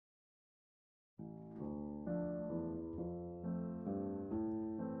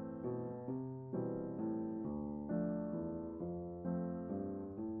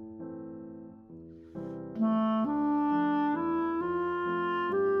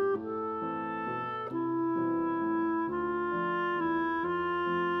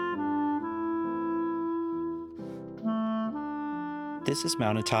This is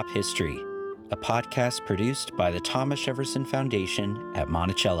Mountaintop History, a podcast produced by the Thomas Jefferson Foundation at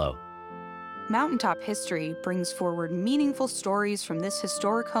Monticello. Mountaintop History brings forward meaningful stories from this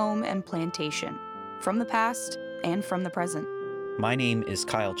historic home and plantation, from the past and from the present. My name is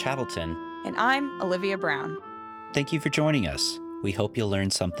Kyle Chattleton. And I'm Olivia Brown. Thank you for joining us. We hope you'll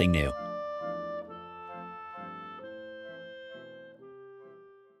learn something new.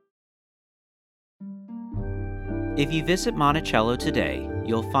 If you visit Monticello today,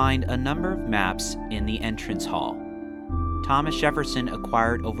 you'll find a number of maps in the entrance hall. Thomas Jefferson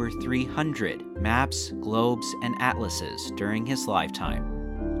acquired over 300 maps, globes, and atlases during his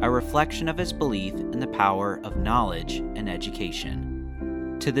lifetime, a reflection of his belief in the power of knowledge and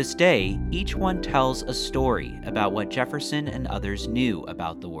education. To this day, each one tells a story about what Jefferson and others knew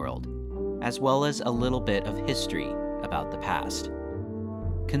about the world, as well as a little bit of history about the past.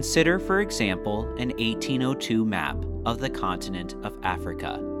 Consider, for example, an 1802 map of the continent of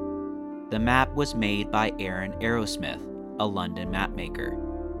Africa. The map was made by Aaron Arrowsmith, a London mapmaker.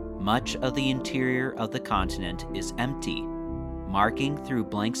 Much of the interior of the continent is empty, marking through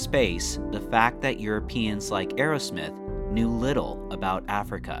blank space the fact that Europeans like Arrowsmith knew little about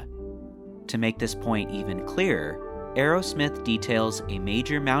Africa. To make this point even clearer, Arrowsmith details a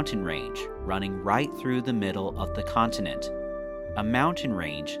major mountain range running right through the middle of the continent, a mountain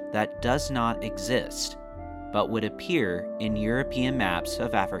range that does not exist, but would appear in European maps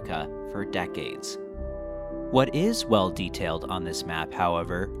of Africa for decades. What is well detailed on this map,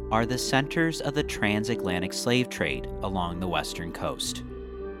 however, are the centers of the transatlantic slave trade along the western coast.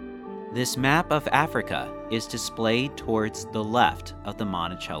 This map of Africa is displayed towards the left of the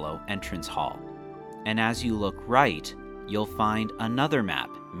Monticello Entrance Hall, and as you look right, you'll find another map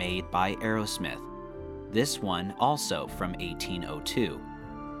made by Arrowsmith, this one also from 1802.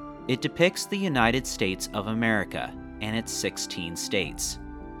 It depicts the United States of America and its 16 states.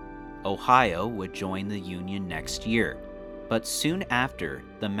 Ohio would join the Union next year, but soon after,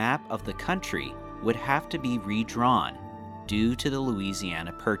 the map of the country would have to be redrawn due to the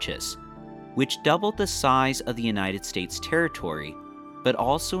Louisiana Purchase, which doubled the size of the United States territory, but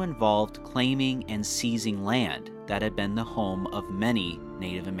also involved claiming and seizing land that had been the home of many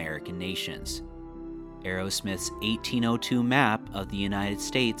Native American nations. Arrowsmith's 1802 map of the United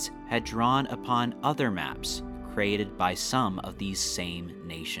States had drawn upon other maps created by some of these same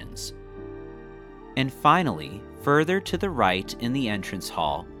nations. And finally, further to the right in the entrance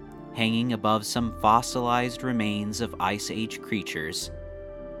hall, hanging above some fossilized remains of Ice Age creatures,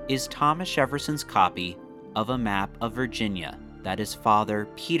 is Thomas Jefferson's copy of a map of Virginia that his father,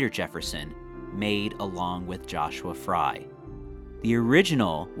 Peter Jefferson, made along with Joshua Fry. The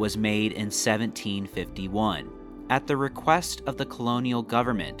original was made in 1751 at the request of the colonial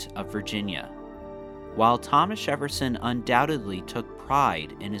government of Virginia. While Thomas Jefferson undoubtedly took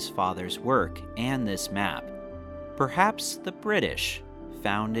pride in his father's work and this map, perhaps the British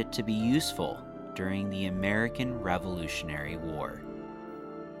found it to be useful during the American Revolutionary War.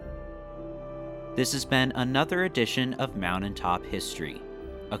 This has been another edition of Mountaintop History,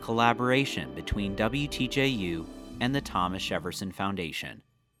 a collaboration between WTJU and the Thomas Jefferson Foundation.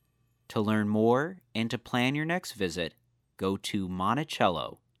 To learn more and to plan your next visit, go to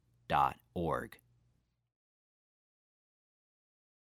monticello.org.